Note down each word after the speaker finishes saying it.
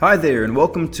Hi there, and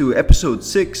welcome to episode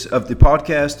 6 of the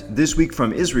podcast This Week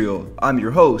from Israel. I'm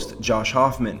your host, Josh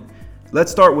Hoffman.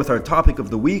 Let's start with our topic of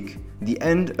the week, the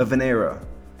end of an era.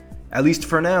 At least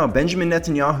for now, Benjamin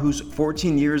Netanyahu's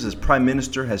 14 years as prime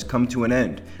minister has come to an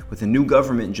end, with a new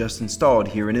government just installed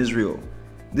here in Israel.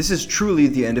 This is truly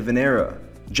the end of an era.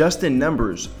 Just in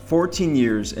numbers, 14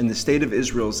 years in the state of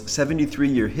Israel's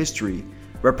 73-year history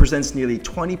represents nearly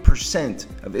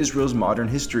 20% of Israel's modern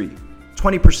history.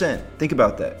 20%, think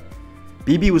about that.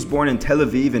 Bibi was born in Tel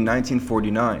Aviv in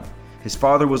 1949. His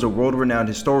father was a world-renowned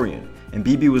historian, and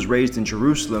Bibi was raised in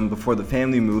Jerusalem before the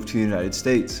family moved to the United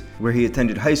States, where he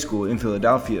attended high school in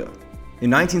Philadelphia.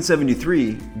 In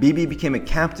 1973, Bibi became a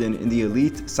captain in the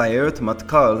elite Sayeret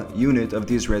Matkal unit of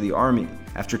the Israeli army,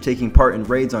 after taking part in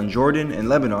raids on Jordan and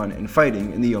Lebanon and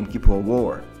fighting in the Yom Kippur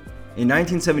War. In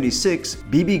 1976,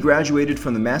 Bibi graduated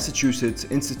from the Massachusetts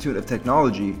Institute of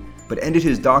Technology, but ended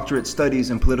his doctorate studies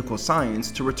in political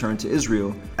science to return to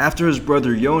Israel after his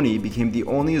brother Yoni became the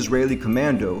only Israeli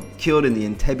commando killed in the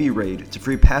Entebbe raid to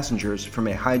free passengers from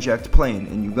a hijacked plane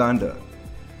in Uganda.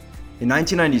 In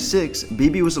 1996,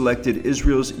 Bibi was elected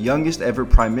Israel's youngest ever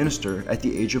prime minister at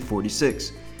the age of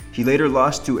 46. He later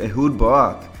lost to Ehud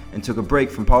Barak and took a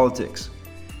break from politics.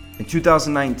 In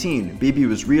 2019, Bibi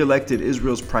was re-elected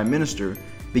Israel's prime minister,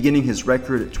 beginning his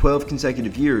record 12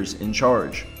 consecutive years in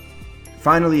charge.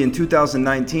 Finally, in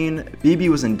 2019, Bibi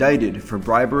was indicted for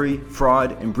bribery,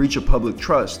 fraud, and breach of public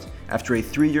trust after a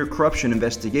 3-year corruption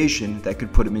investigation that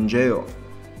could put him in jail.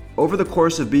 Over the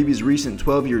course of Bibi's recent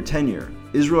 12-year tenure,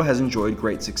 Israel has enjoyed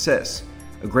great success,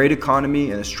 a great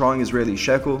economy and a strong Israeli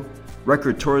shekel,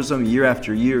 record tourism year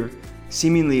after year,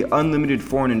 seemingly unlimited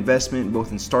foreign investment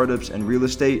both in startups and real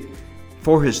estate,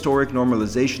 4 historic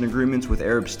normalization agreements with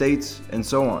Arab states, and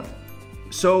so on.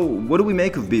 So, what do we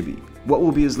make of Bibi? What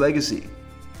will be his legacy?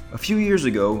 A few years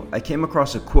ago, I came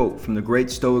across a quote from the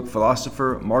great Stoic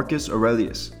philosopher Marcus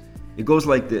Aurelius. It goes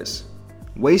like this: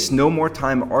 "Waste no more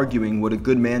time arguing what a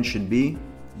good man should be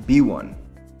one."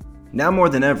 Now more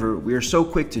than ever, we are so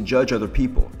quick to judge other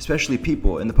people, especially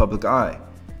people in the public eye.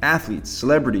 Athletes,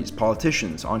 celebrities,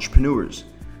 politicians, entrepreneurs.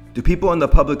 Do people in the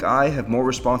public eye have more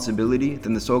responsibility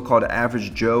than the so-called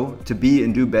average Joe to be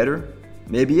and do better?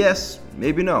 Maybe yes,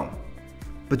 maybe no.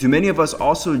 But do many of us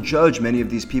also judge many of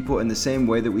these people in the same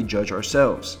way that we judge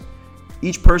ourselves?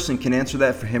 Each person can answer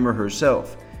that for him or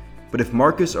herself. But if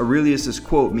Marcus Aurelius'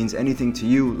 quote means anything to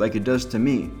you like it does to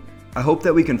me, I hope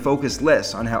that we can focus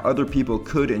less on how other people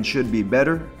could and should be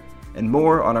better, and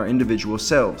more on our individual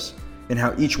selves, and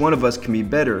how each one of us can be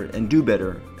better and do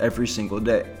better every single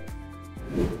day.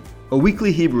 A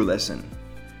weekly Hebrew lesson.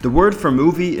 The word for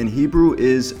movie in Hebrew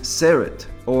is seret,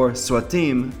 or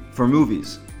swatim for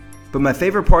movies. But my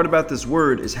favorite part about this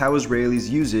word is how Israelis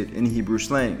use it in Hebrew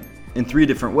slang, in 3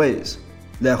 different ways: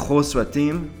 le'achol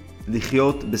swatim,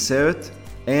 lichyot beseret,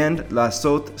 and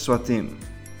la'asot swatim.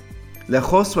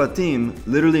 Le'achol swatim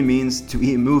literally means to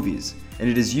eat movies, and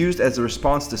it is used as a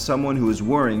response to someone who is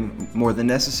worrying more than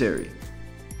necessary.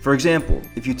 For example,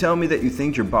 if you tell me that you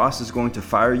think your boss is going to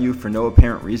fire you for no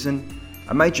apparent reason,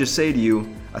 I might just say to you,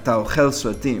 ata ochel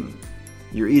swatim,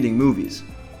 you're eating movies.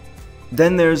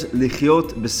 Then there's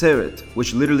lichyot beseret,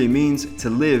 which literally means to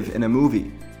live in a movie.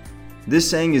 This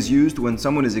saying is used when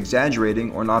someone is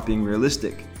exaggerating or not being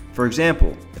realistic. For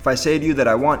example, if I say to you that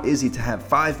I want Izzy to have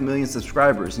 5 million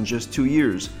subscribers in just 2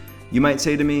 years, you might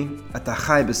say to me, ata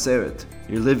chai beseret,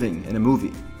 you're living in a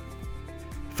movie.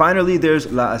 Finally, there's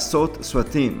la'asot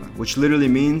swatim, which literally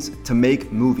means to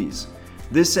make movies.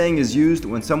 This saying is used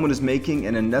when someone is making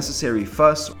an unnecessary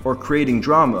fuss or creating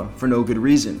drama for no good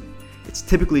reason. It's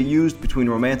typically used between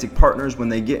romantic partners when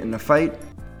they get in a fight,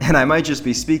 and I might just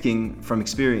be speaking from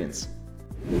experience.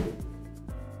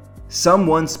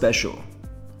 Someone special.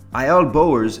 Eyal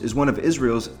Boers is one of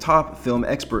Israel's top film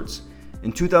experts.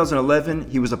 In 2011,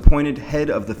 he was appointed head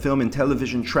of the film and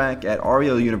television track at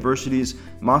Ariel University's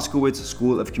Moskowitz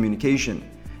School of Communication,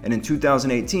 and in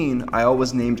 2018, Eyal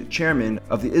was named chairman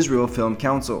of the Israel Film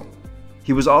Council.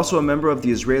 He was also a member of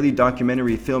the Israeli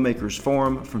Documentary Filmmakers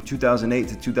Forum from 2008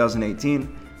 to 2018,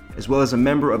 as well as a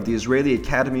member of the Israeli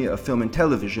Academy of Film and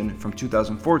Television from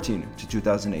 2014 to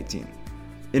 2018.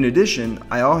 In addition,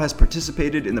 Eyal has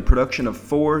participated in the production of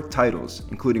 4 titles,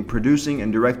 including producing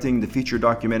and directing the feature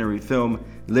documentary film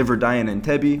Live or Die in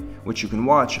Entebbe, which you can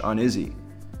watch on Izzy.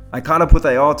 I caught up with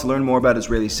Eyal to learn more about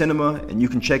Israeli cinema, and you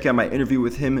can check out my interview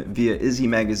with him via Izzy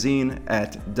Magazine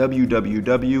at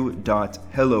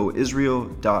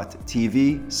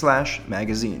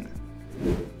www.helloisrael.tv/magazine.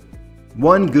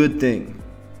 One good thing.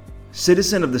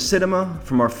 Citizen of the Cinema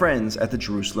from our friends at the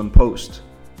Jerusalem Post.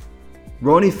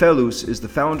 Roni Felus is the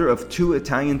founder of 2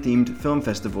 Italian-themed film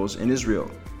festivals in Israel,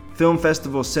 film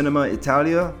festival Cinema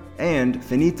Italia, and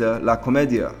Finita la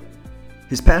Commedia.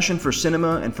 His passion for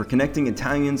cinema and for connecting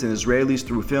Italians and Israelis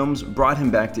through films brought him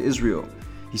back to Israel.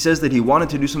 He says that he wanted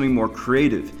to do something more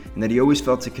creative and that he always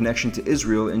felt a connection to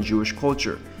Israel and Jewish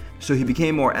culture, so he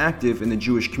became more active in the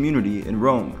Jewish community in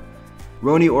Rome.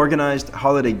 Roni organized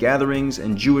holiday gatherings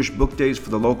and Jewish book days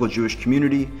for the local Jewish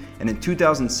community, and in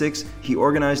 2006 he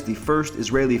organized the first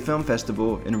Israeli film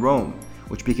festival in Rome,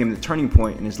 which became the turning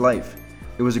point in his life.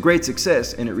 It was a great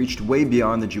success and it reached way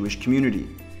beyond the Jewish community.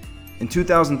 In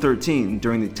 2013,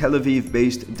 during the Tel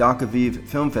Aviv-based Dak Aviv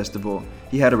Film Festival,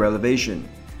 he had a revelation.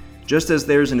 Just as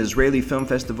there's an Israeli film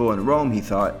festival in Rome, he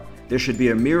thought, there should be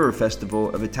a mirror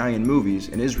festival of Italian movies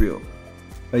in Israel.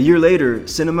 A year later,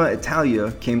 Cinema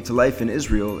Italia came to life in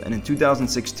Israel, and in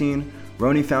 2016,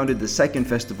 Roni founded the second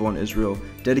festival in Israel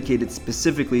dedicated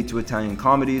specifically to Italian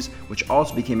comedies, which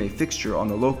also became a fixture on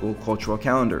the local cultural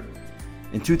calendar.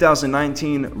 In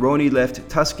 2019, Roni left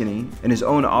Tuscany and his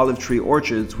own olive tree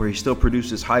orchards, where he still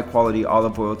produces high-quality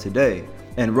olive oil today,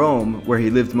 and Rome, where he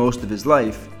lived most of his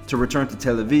life, to return to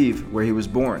Tel Aviv, where he was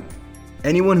born.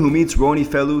 Anyone who meets Roni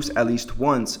Felus at least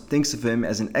once thinks of him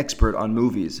as an expert on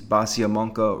movies, Basia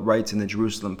Monka writes in the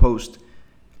Jerusalem Post.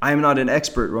 I am not an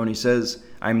expert, Roni says.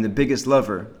 I am the biggest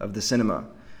lover of the cinema.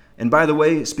 And by the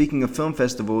way, speaking of film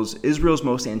festivals, Israel's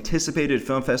most anticipated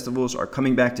film festivals are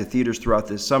coming back to theaters throughout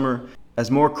this summer, as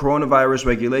more coronavirus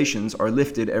regulations are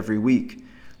lifted every week.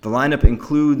 The lineup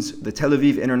includes the Tel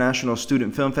Aviv International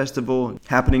Student Film Festival,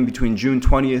 happening between June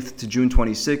 20th to June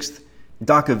 26th,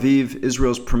 Dak Aviv,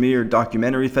 Israel's premier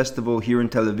documentary festival here in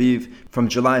Tel Aviv, from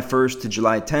July 1st to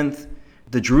July 10th,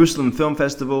 the Jerusalem Film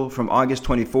Festival from August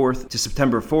 24th to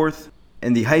September 4th,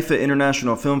 and the Haifa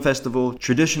International Film Festival,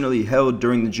 traditionally held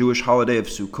during the Jewish holiday of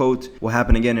Sukkot, will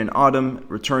happen again in autumn,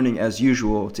 returning as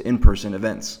usual to in-person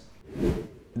events.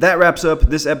 That wraps up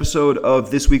this episode of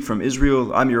This Week from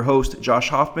Israel. I'm your host, Josh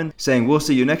Hoffman, saying we'll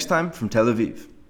see you next time from Tel Aviv.